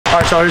All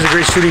right, y'all, here's a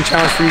great shooting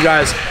challenge for you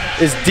guys.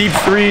 Is deep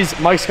threes.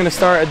 Mike's gonna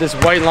start at this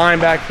white line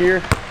back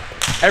here.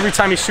 Every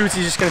time he shoots,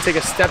 he's just gonna take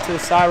a step to the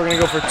side. We're gonna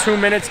go for 2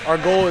 minutes. Our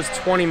goal is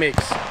 20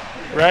 makes.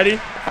 Ready?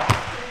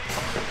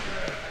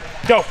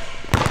 Go.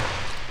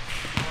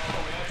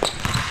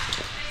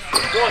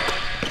 1,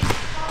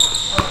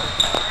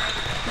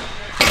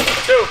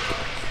 2,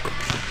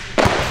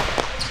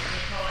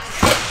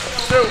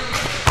 2.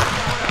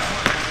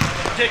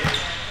 Kick.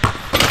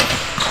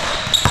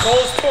 Goal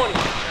is 20.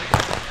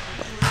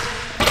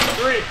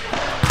 3.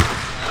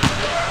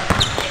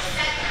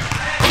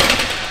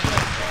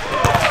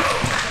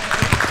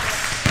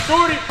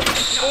 40.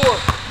 4.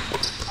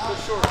 Go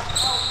short.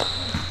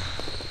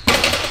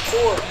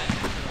 4.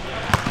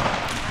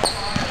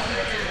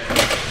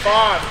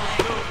 5.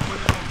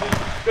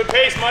 Good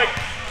pace, Mike.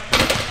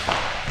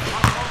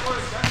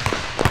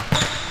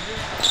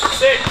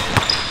 6.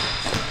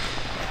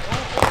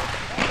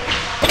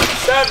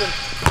 7.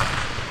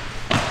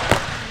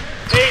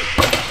 8.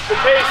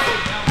 Good pace.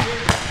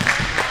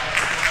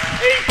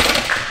 8.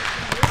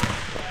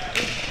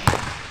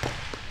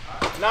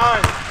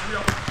 9.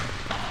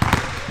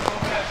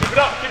 Keep it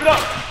up, keep it up.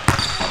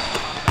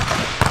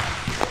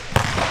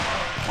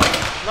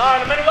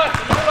 9, a minute left,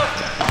 a minute left.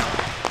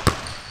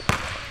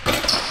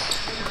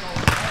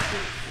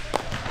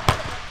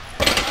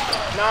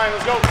 9,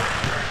 let's go.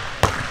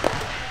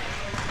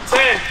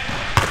 10.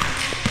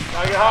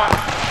 Gotta get hot.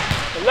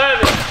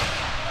 11.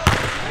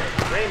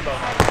 Rainbow.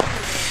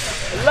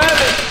 11.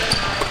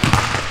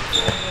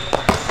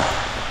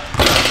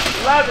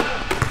 11.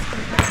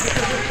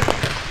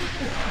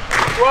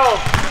 12.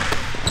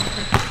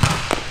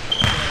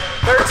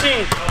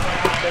 13.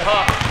 Get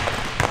hot.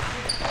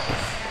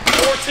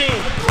 14.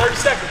 30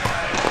 seconds.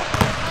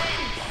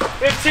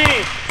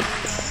 15.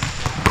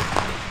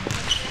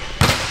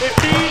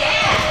 15.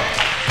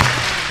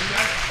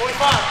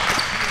 25.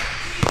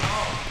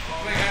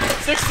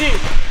 16.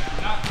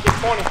 Get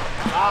 20.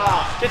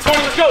 Get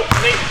 20, let's go.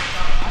 8.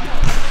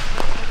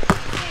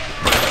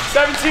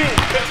 17.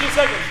 15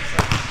 seconds.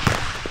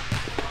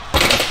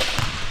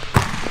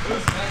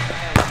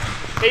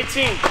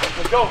 18.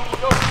 Let's go. Let's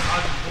go.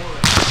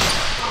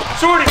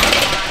 Shorty.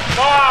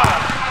 5,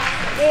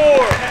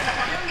 4,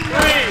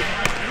 3,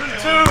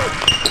 2,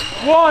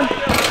 1.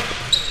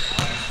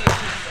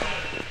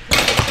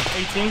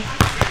 18.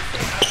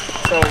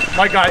 So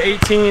Mike got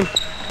 18.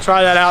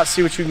 Try that out.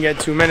 See what you can get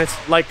in 2 minutes.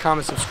 Like,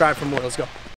 comment, subscribe for more. Let's go.